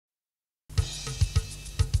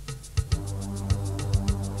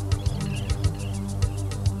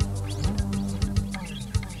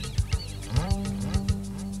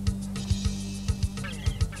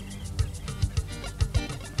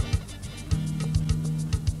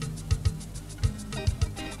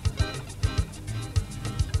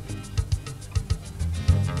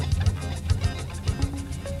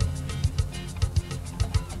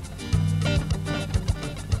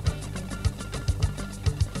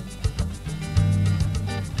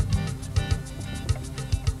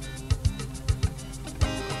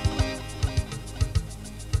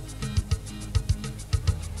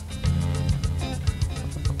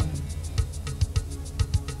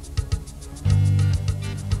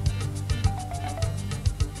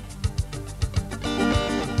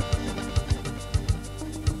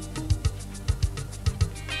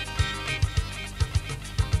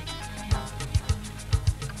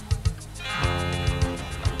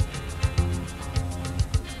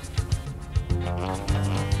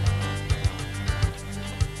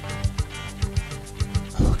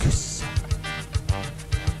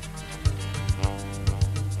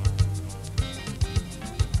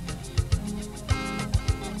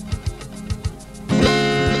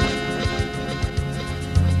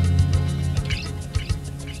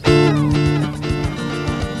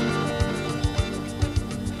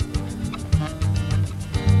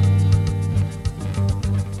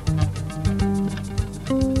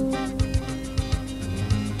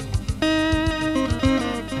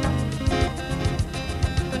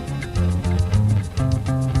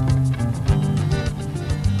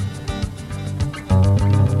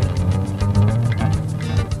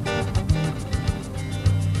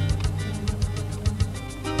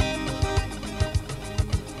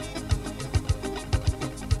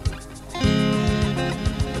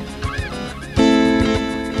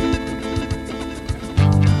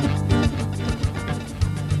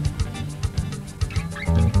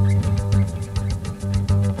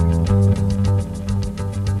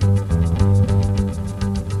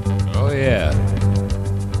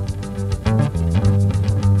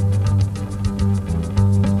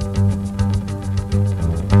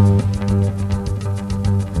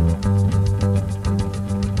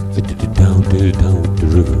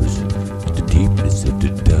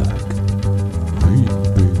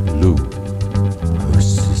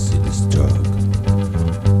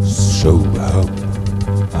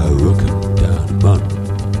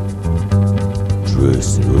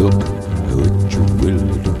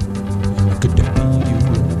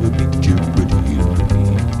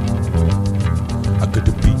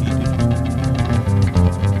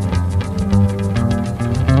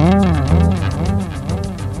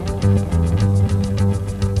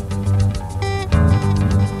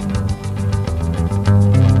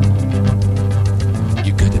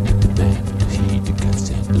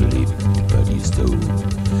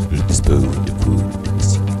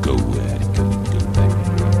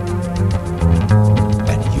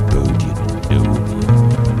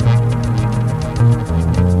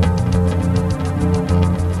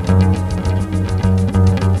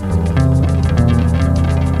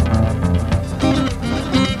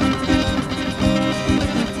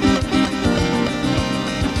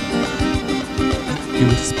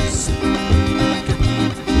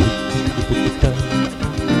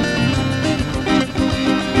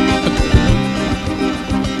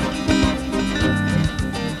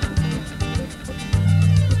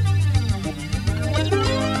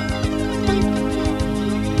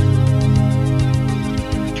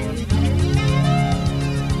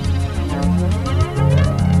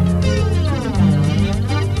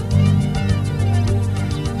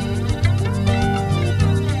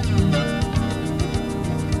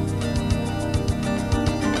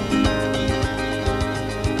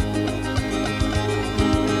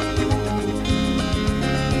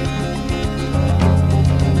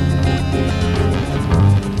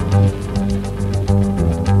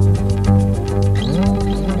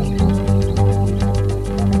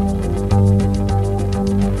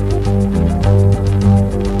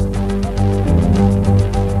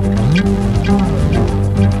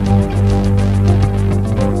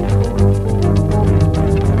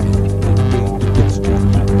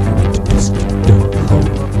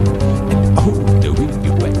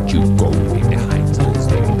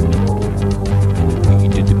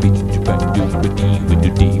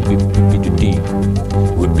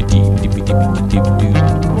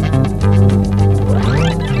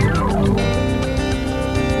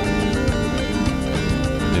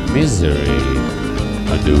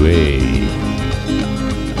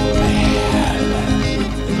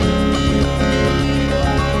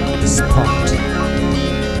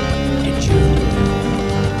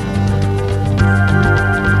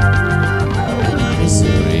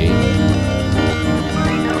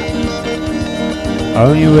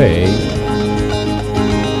On your way,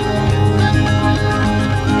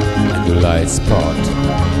 and the light spot,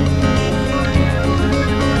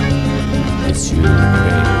 it's you,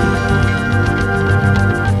 baby.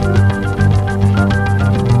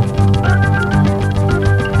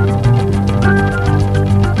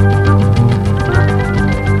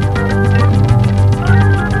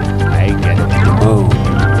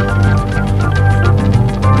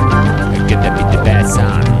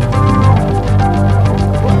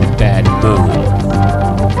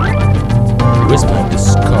 Whisper the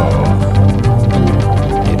score,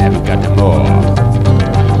 you never got no more.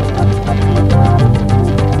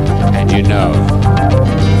 And you know,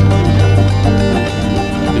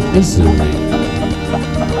 the misery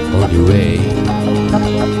on your way,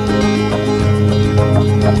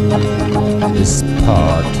 and the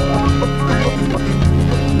spot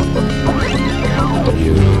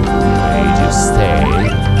you made you stay,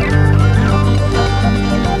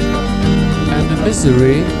 and the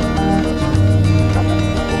misery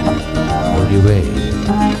your way,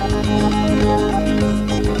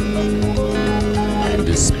 and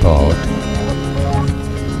the spot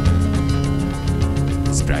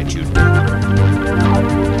strike you down.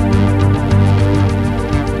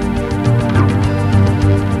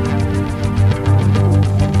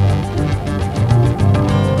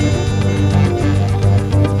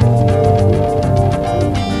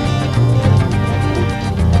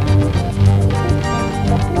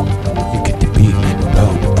 You get the big and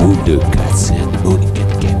brown the guts, and the moon can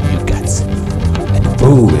give you guts, and the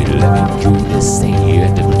fool will let you just stay here,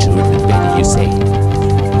 and the return the better you say.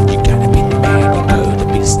 You gotta be the man, you gotta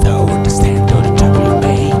be the stone, to stand on the top of your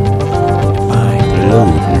bay, and find the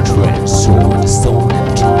load, the treasure, sword, the stone, and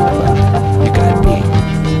the timber. You gotta be,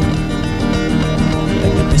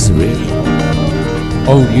 and the misery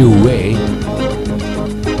on your way,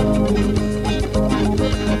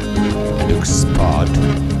 and the spot.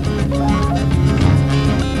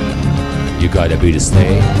 You gotta be to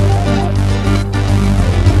stay,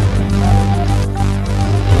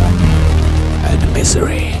 and the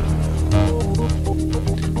misery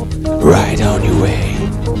right on your way,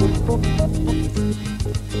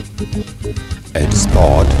 and the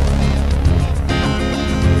spot.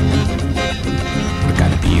 You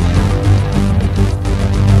gotta be.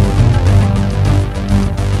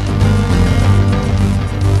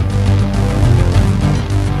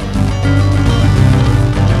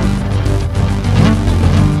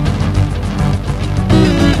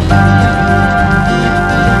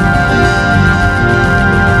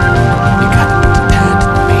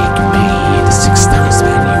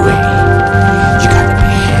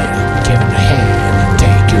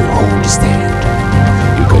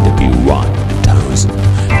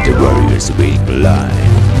 Waiting for line.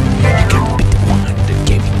 You gotta be the one that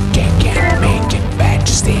gave you can't make it bad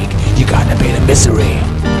to stick. You gotta be the misery